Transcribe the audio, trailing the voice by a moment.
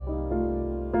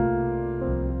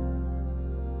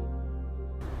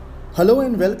Hello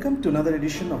and welcome to another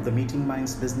edition of the Meeting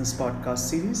Minds Business Podcast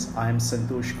series. I am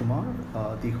Santosh Kumar,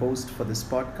 the host for this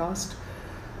podcast.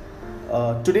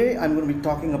 Today I'm going to be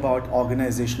talking about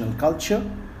organizational culture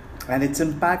and its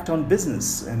impact on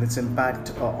business and its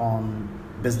impact on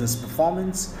business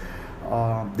performance.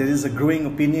 There is a growing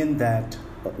opinion that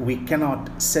we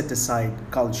cannot set aside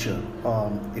culture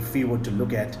if we were to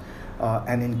look at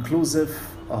an inclusive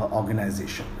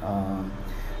organization.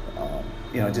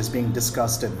 Just being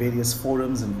discussed at various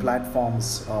forums and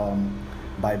platforms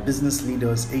by business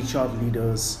leaders, HR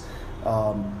leaders,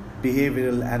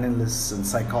 behavioral analysts, and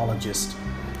psychologists.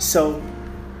 So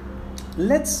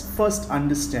let's first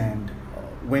understand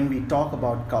when we talk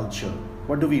about culture,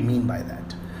 what do we mean by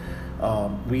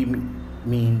that? We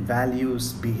mean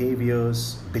values,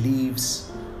 behaviors,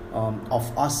 beliefs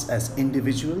of us as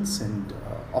individuals and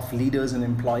of leaders and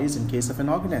employees in case of an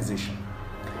organization.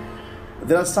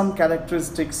 There are some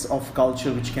characteristics of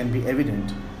culture which can be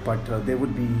evident, but there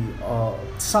would be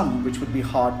some which would be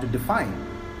hard to define.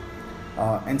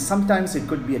 And sometimes it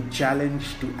could be a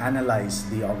challenge to analyze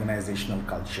the organizational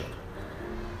culture.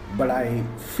 But I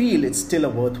feel it's still a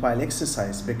worthwhile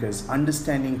exercise because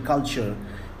understanding culture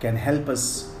can help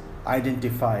us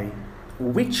identify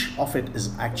which of it is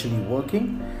actually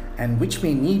working and which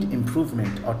may need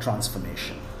improvement or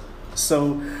transformation.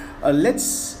 So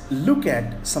let's look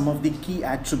at some of the key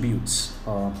attributes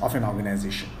of an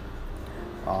organization.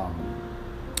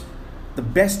 The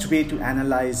best way to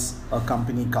analyze a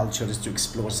company culture is to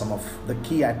explore some of the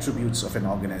key attributes of an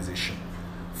organization.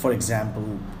 For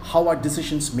example, how are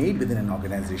decisions made within an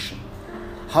organization?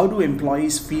 How do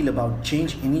employees feel about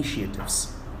change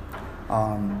initiatives?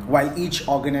 While each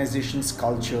organization's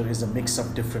culture is a mix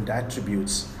of different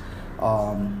attributes,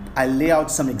 I'll lay out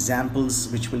some examples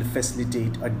which will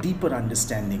facilitate a deeper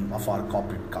understanding of our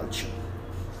corporate culture.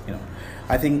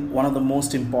 I think one of the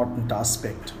most important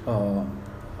aspect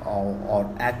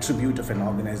or attribute of an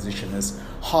organization is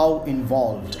how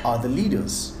involved are the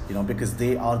leaders, because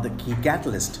they are the key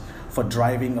catalyst for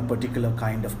driving a particular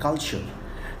kind of culture.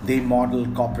 They model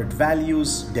corporate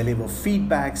values, deliver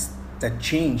feedbacks that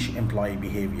change employee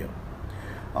behavior.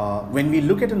 When we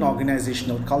look at an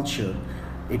organizational culture,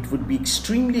 it would be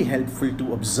extremely helpful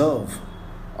to observe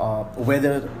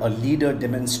whether a leader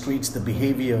demonstrates the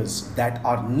behaviors that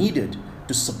are needed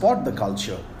to support the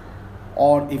culture,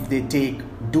 or if they take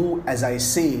do as I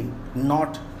say,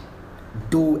 not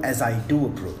do as I do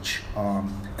approach.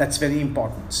 That's very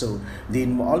important. So the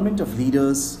involvement of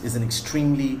leaders is an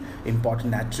extremely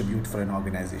important attribute for an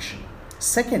organization.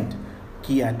 Second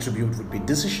key attribute would be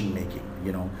decision making.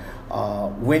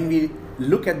 When we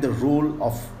look at the role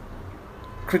of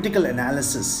critical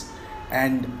analysis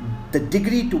and the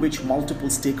degree to which multiple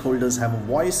stakeholders have a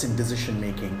voice in decision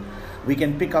making, we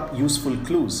can pick up useful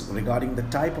clues regarding the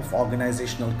type of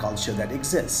organizational culture that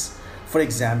exists. For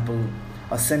example,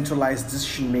 a centralized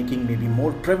decision making may be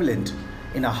more prevalent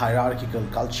in a hierarchical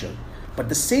culture, but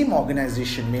the same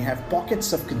organization may have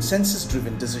pockets of consensus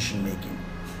driven decision making,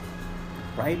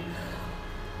 right?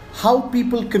 How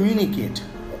people communicate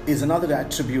is another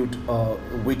attribute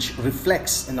which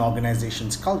reflects an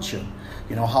organization's culture.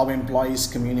 How employees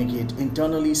communicate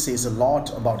internally says a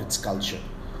lot about its culture.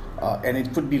 And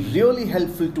it could be really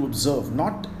helpful to observe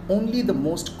not only the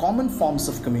most common forms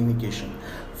of communication,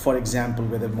 for example,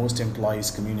 whether most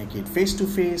employees communicate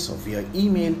face-to-face or via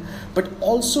email, but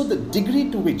also the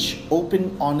degree to which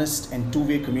open, honest, and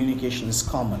two-way communication is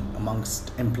common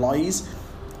amongst employees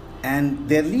and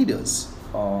their leaders.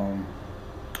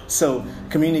 So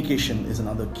communication is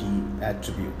another key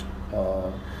attribute.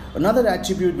 Another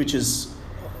attribute which is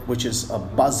a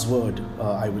buzzword,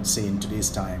 I would say, in today's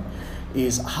time,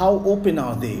 is how open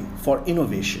are they for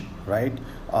innovation, right?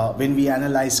 When we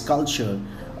analyze culture,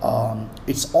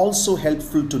 it's also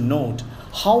helpful to note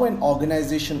how an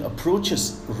organization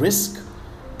approaches risk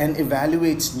and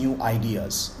evaluates new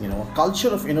ideas. A culture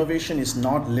of innovation is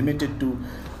not limited to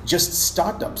just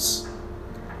startups,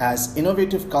 as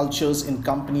innovative cultures in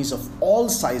companies of all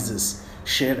sizes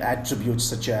share attributes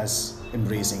such as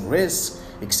embracing risk,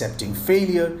 accepting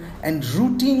failure, and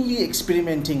routinely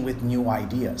experimenting with new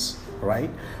ideas, right?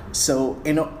 So,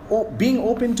 being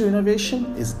open to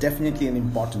innovation is definitely an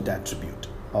important attribute.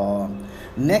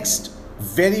 Next,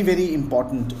 very, very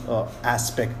important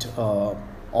aspect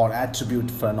or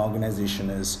attribute for an organization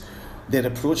is their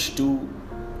approach to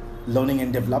learning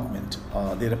and development,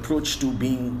 their approach to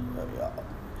being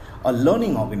a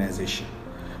learning organization.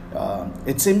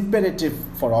 It's imperative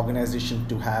for organization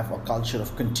to have a culture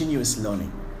of continuous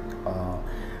learning.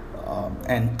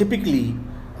 And typically,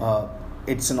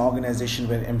 It's an organization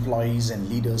where employees and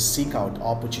leaders seek out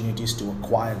opportunities to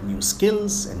acquire new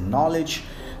skills and knowledge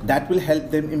that will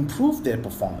help them improve their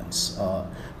performance.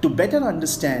 To better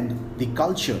understand the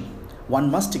culture, one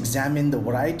must examine the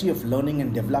variety of learning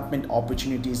and development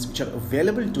opportunities which are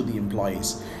available to the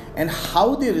employees and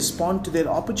how they respond to their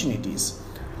opportunities.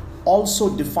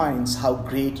 Also defines how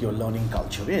great your learning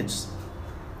culture is.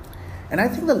 And I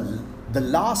think the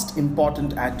last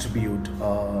important attribute,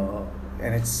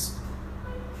 and it's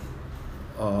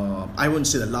I wouldn't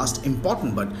say the last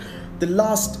important, but the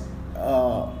last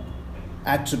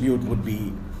attribute would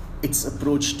be its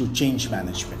approach to change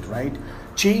management, right?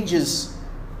 Change is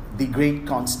the great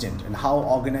constant, and how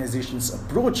organizations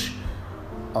approach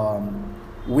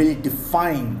will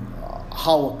define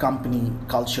how a company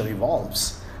culture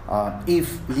evolves.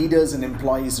 If leaders and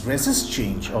employees resist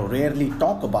change or rarely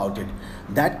talk about it,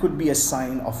 that could be a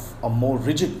sign of a more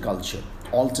rigid culture.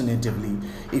 Alternatively,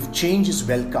 if change is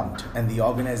welcomed and the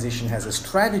organization has a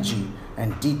strategy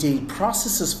and detailed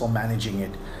processes for managing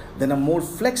it, then a more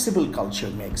flexible culture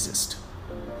may exist.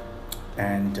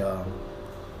 And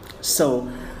so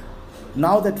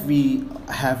now that we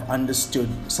have understood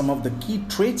some of the key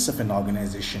traits of an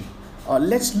organization,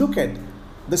 let's look at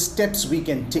the steps we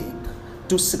can take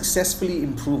to successfully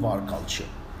improve our culture.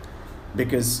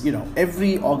 Because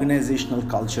every organizational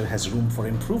culture has room for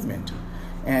improvement.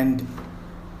 And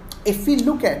if we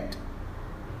look at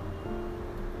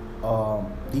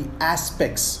the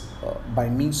aspects by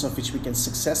means of which we can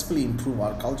successfully improve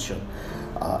our culture,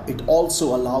 it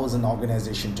also allows an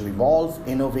organization to evolve,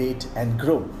 innovate, and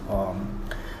grow.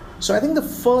 So I think the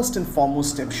first and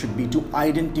foremost step should be to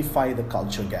identify the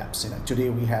culture gaps. Today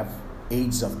we have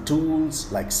aids of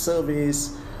tools like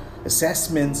surveys,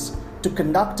 assessments to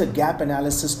conduct a gap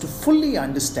analysis to fully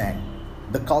understand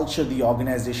the culture the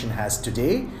organization has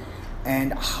today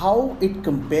and how it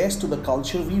compares to the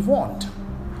culture we want.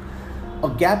 A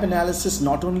gap analysis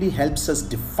not only helps us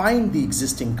define the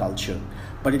existing culture,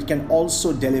 but it can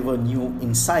also deliver new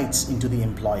insights into the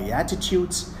employee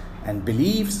attitudes and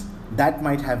beliefs that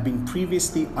might have been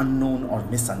previously unknown or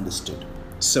misunderstood.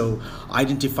 So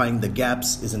identifying the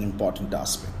gaps is an important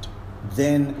aspect.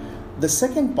 Then the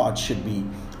second part should be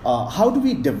how do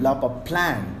we develop a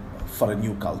plan for a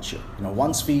new culture?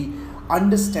 Once we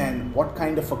understand what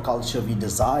kind of a culture we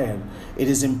desire, it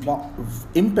is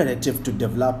imperative to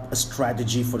develop a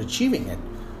strategy for achieving it.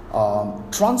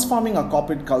 Transforming a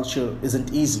corporate culture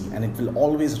isn't easy, and it will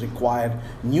always require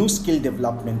new skill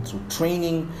development through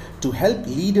training to help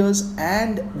leaders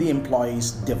and the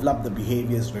employees develop the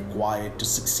behaviors required to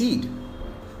succeed.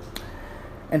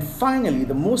 And finally,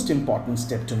 the most important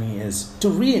step to me is to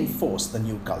reinforce the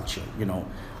new culture.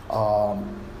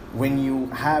 When you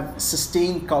have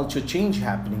sustained culture change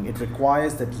happening, it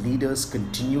requires that leaders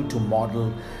continue to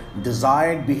model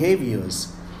desired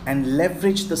behaviors and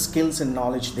leverage the skills and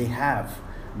knowledge they have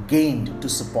gained to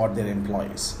support their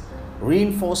employees.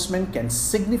 Reinforcement can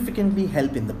significantly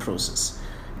help in the process.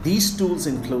 These tools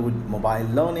include mobile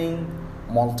learning,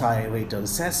 multi-rater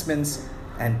assessments,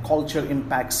 and culture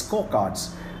impact scorecards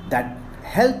that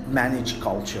help manage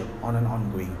culture on an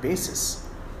ongoing basis.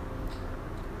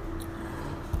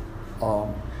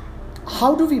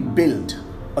 How do we build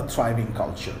a thriving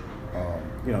culture?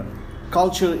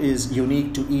 Culture is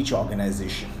unique to each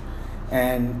organization,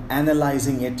 and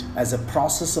analyzing it as a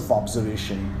process of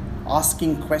observation,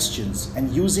 asking questions, and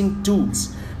using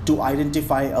tools to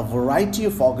identify a variety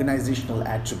of organizational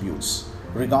attributes,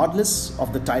 regardless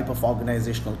of the type of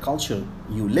organizational culture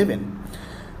you live in.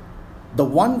 The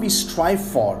one we strive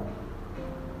for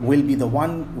will be the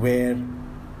one where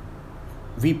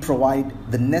we provide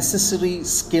the necessary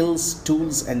skills,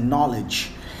 tools, and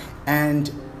knowledge, and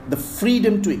the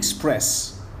freedom to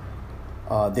express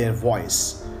their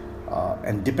voice.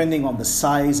 And depending on the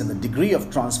size and the degree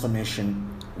of transformation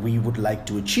we would like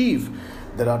to achieve,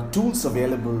 there are tools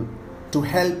available to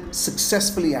help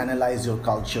successfully analyze your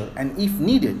culture and, if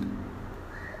needed,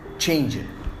 change it.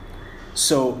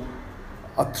 So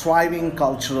a thriving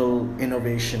cultural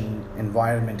innovation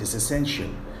environment is essential.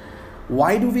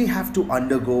 Why do we have to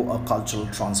undergo a cultural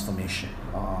transformation?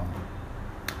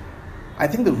 I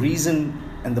think the reason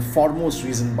and the foremost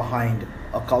reason behind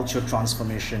a culture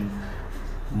transformation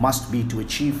must be to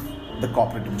achieve the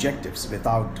corporate objectives.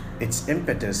 Without its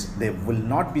impetus, there will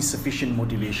not be sufficient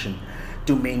motivation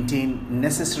to maintain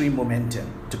necessary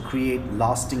momentum to create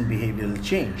lasting behavioral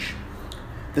change.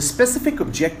 The specific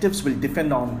objectives will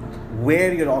depend on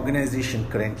where your organization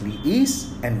currently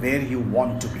is and where you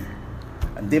want to be.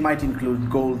 And they might include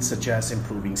goals such as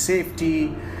improving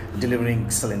safety, delivering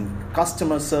excellent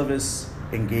customer service,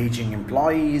 engaging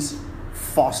employees,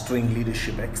 fostering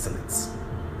leadership excellence.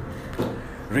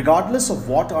 Regardless of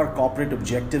what our corporate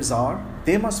objectives are,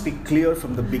 they must be clear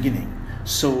from the beginning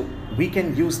so we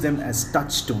can use them as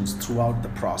touchstones throughout the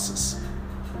process.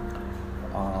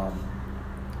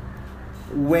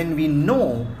 When we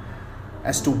know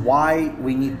as to why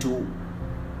we need to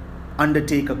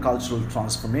undertake a cultural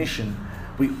transformation,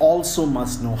 we also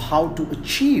must know how to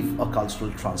achieve a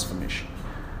cultural transformation.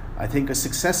 I think a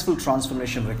successful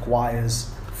transformation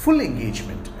requires full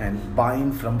engagement and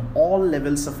buy-in from all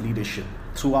levels of leadership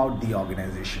throughout the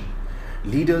organization.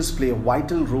 Leaders play a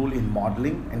vital role in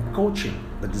modeling and coaching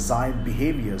the desired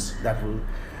behaviors that will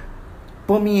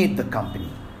permeate the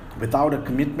company. Without a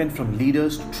commitment from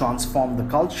leaders to transform the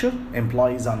culture,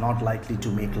 employees are not likely to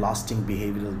make lasting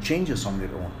behavioral changes on their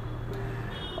own.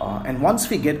 And once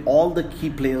we get all the key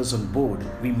players on board,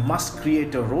 we must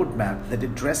create a roadmap that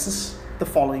addresses the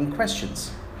following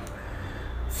questions.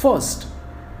 First,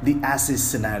 the as-is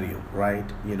scenario, right?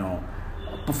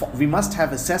 We must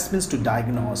have assessments to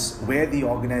diagnose where the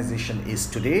organization is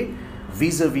today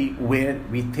vis-a-vis where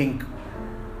we think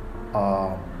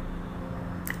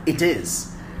it is,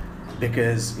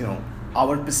 because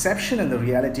our perception and the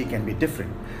reality can be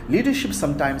different. Leadership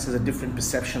sometimes has a different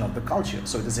perception of the culture,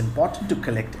 so it is important to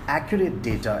collect accurate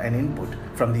data and input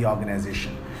from the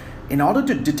organization in order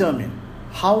to determine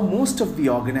how most of the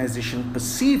organization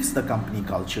perceives the company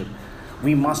culture.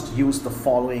 We must use the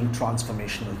following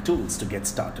transformational tools to get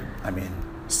started.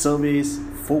 Surveys,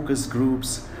 focus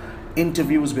groups,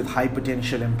 interviews with high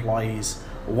potential employees,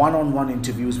 one-on-one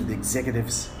interviews with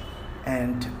executives,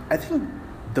 and I think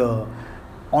the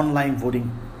online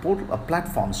voting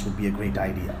platforms would be a great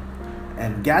idea.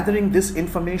 And gathering this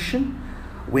information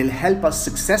will help us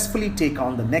successfully take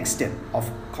on the next step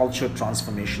of culture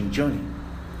transformation journey.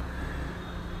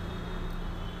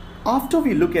 After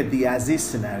we look at the as-is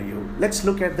scenario, let's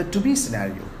look at the to-be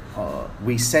scenario.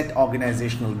 We set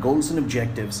organizational goals and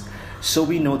objectives so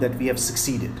we know that we have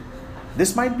succeeded.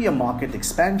 This might be a market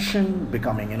expansion,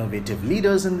 becoming innovative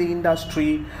leaders in the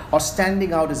industry, or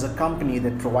standing out as a company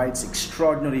that provides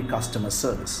extraordinary customer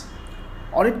service.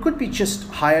 Or it could be just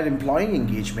higher employee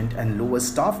engagement and lower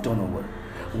staff turnover.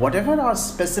 Whatever our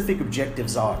specific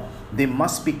objectives are, they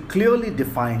must be clearly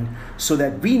defined so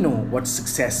that we know what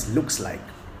success looks like.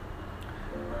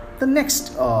 The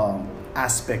next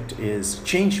aspect is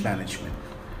change management.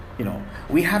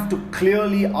 We have to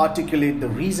clearly articulate the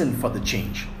reason for the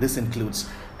change. This includes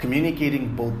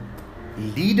communicating both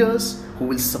leaders who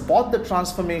will support the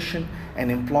transformation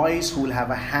and employees who will have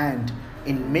a hand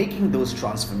in making those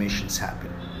transformations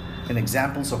happen. And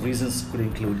examples of reasons could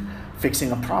include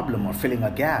fixing a problem or filling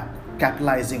a gap,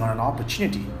 capitalizing on an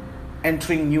opportunity,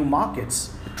 entering new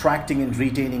markets, attracting and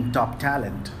retaining top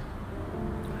talent.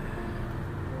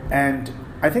 And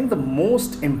I think the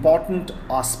most important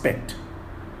aspect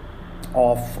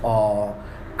of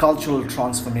cultural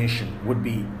transformation would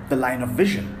be the line of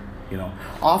vision.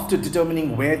 After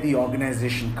determining where the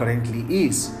organization currently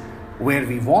is, where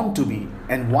we want to be,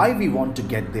 and why we want to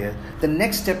get there, the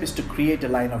next step is to create a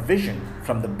line of vision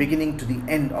from the beginning to the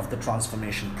end of the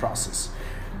transformation process.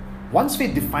 Once we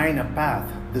define a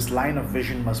path, this line of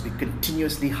vision must be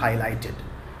continuously highlighted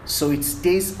so it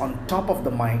stays on top of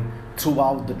the mind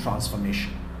throughout the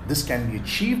transformation. This can be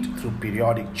achieved through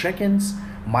periodic check-ins,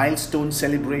 milestone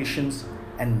celebrations,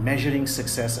 and measuring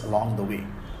success along the way.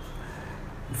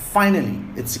 Finally,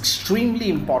 it's extremely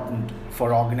important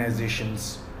for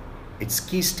organizations, its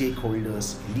key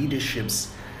stakeholders,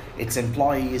 leaderships, its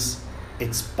employees,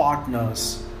 its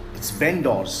partners, its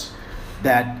vendors,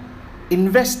 that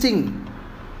investing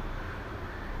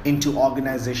into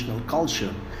organizational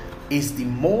culture is the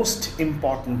most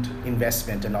important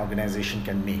investment an organization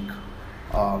can make.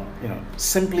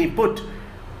 Simply put,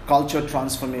 culture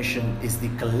transformation is the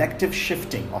collective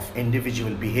shifting of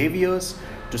individual behaviors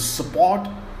to support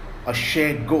a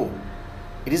shared goal.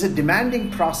 It is a demanding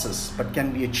process but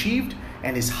can be achieved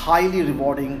and is highly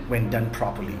rewarding when done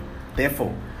properly.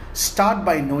 Therefore, start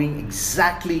by knowing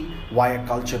exactly why a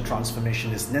culture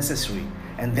transformation is necessary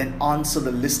and then answer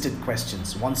the listed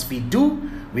questions. Once we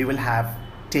do, we will have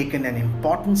taken an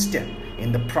important step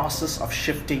in the process of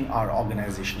shifting our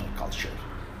organizational culture.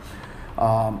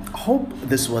 Hope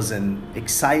this was an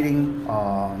exciting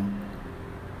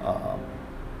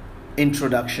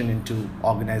introduction into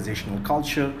organizational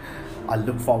culture. I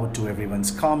look forward to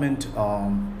everyone's comment.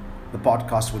 The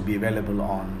podcast will be available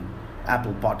on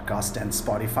Apple Podcast and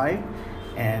Spotify.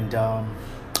 And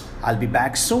I'll be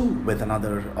back soon with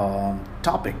another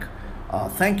topic.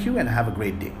 Thank you and have a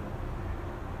great day.